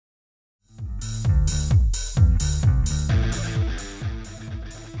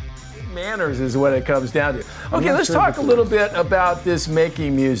manners is what it comes down to. Okay, let's talk a little bit about this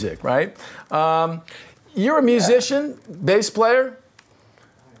making music, right? You're a musician, bass player?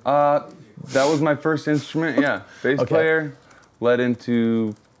 That was my first instrument, yeah. Bass player, led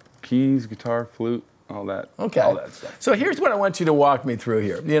into keys, guitar, flute, all that. Okay. All that stuff. So here's what I want you to walk me through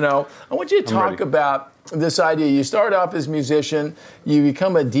here. You know, I want you to talk about this idea. You start off as musician, you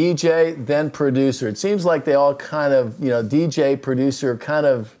become a DJ, then producer. It seems like they all kind of, you know, DJ, producer, kind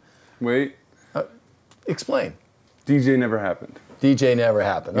of... Wait. Explain. DJ never happened. DJ never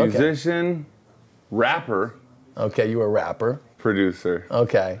happened, okay. Musician, rapper. Okay, you were a rapper. Producer.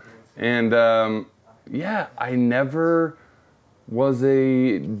 Okay. And yeah, I never was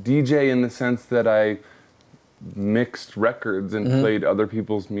a DJ in the sense that I mixed records and played other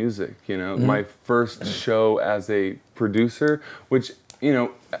people's music, you know. My first show as a producer, which, you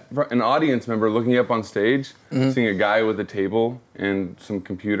know, an audience member looking up on stage, seeing a guy with a table and some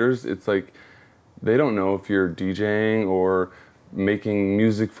computers, it's like, they don't know if you're DJing or making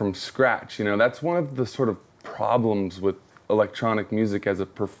music from scratch, you know. That's one of the sort of problems with electronic music as a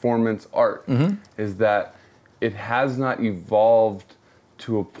performance art, is that it has not evolved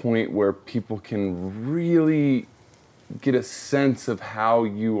to a point where people can really get a sense of how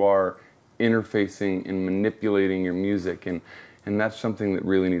you are interfacing and manipulating your music, and that's something that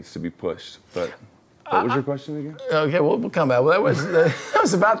really needs to be pushed. But what was your question again? Okay, we'll come back. Well, that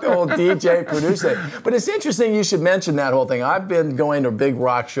was about the whole DJ producer. But it's interesting you should mention that whole thing. I've been going to big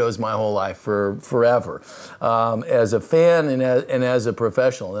rock shows my whole life forever, as a fan and as a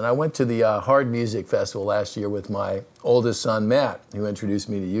professional. And I went to the Hard Music Festival last year with my oldest son, Matt, who introduced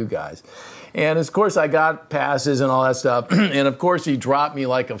me to you guys. And of course, I got passes and all that stuff. And of course, he dropped me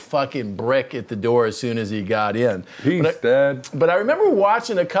like a fucking brick at the door as soon as he got in. Peace, Dad. But I remember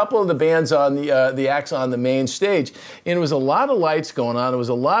watching a couple of the bands on the acts on the main stage, and it was a lot of lights going on. There was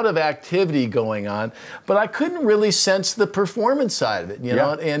a lot of activity going on, but I couldn't really sense the performance side of it, you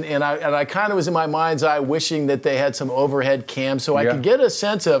know. And I kind of was in my mind's eye wishing that they had some overhead cams so I could get a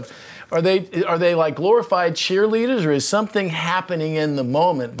sense of. Are they like glorified cheerleaders, or is something happening in the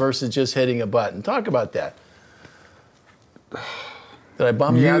moment versus just hitting a button? Talk about that. Did I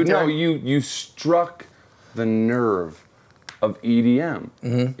bum you out there? No, you struck the nerve of EDM.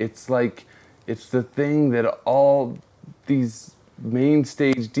 It's like, it's the thing that all these main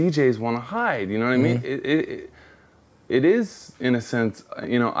stage DJs want to hide. You know what I mean? It is, in a sense,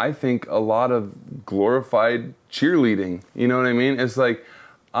 you know, I think a lot of glorified cheerleading. You know what I mean? It's like,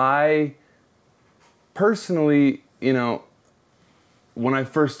 I personally, you know, when I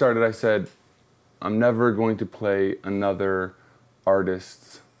first started, I said, I'm never going to play another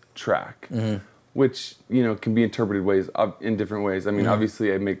artist's track, which, you know, can be interpreted in different ways. I mean,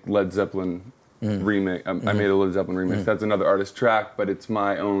 obviously, I make Led Zeppelin remix. I made a Led Zeppelin remix. That's another artist's track, but it's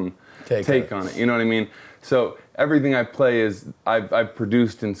my own take on it. You know what I mean? So everything I play is I've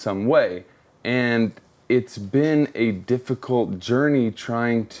produced in some way, and it's been a difficult journey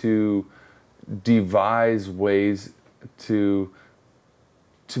trying to devise ways to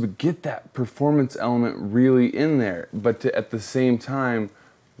get that performance element really in there, but to at the same time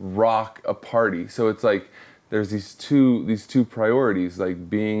rock a party. So it's like there's these two priorities, like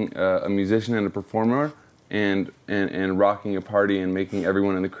being a musician and a performer, and rocking a party and making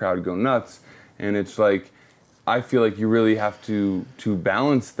everyone in the crowd go nuts. And it's like, I feel like you really have to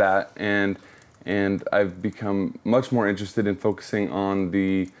balance that, and I've become much more interested in focusing on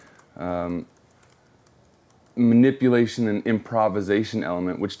the manipulation and improvisation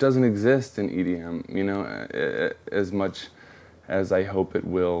element, which doesn't exist in EDM, you know, as much as I hope it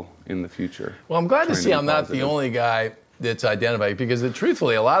will in the future. Well, I'm glad to see I'm not the only guy that's identified, because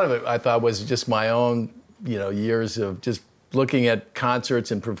truthfully, a lot of it I thought was just my own, you know, years of just looking at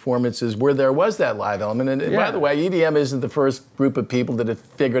concerts and performances where there was that live element. And by the way, EDM isn't the first group of people that have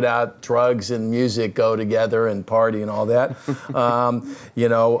figured out drugs and music go together and party and all that. You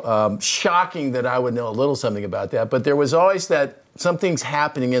know, shocking that I would know a little something about that. But there was always that something's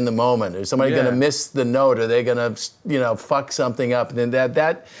happening in the moment. Is somebody going to miss the note? Are they going to, you know, fuck something up? And then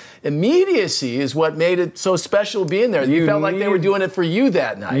that immediacy is what made it so special being there. You felt like they were doing it for you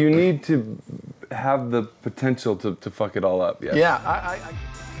that night. You need to have the potential to fuck it all up. Yes. Yeah.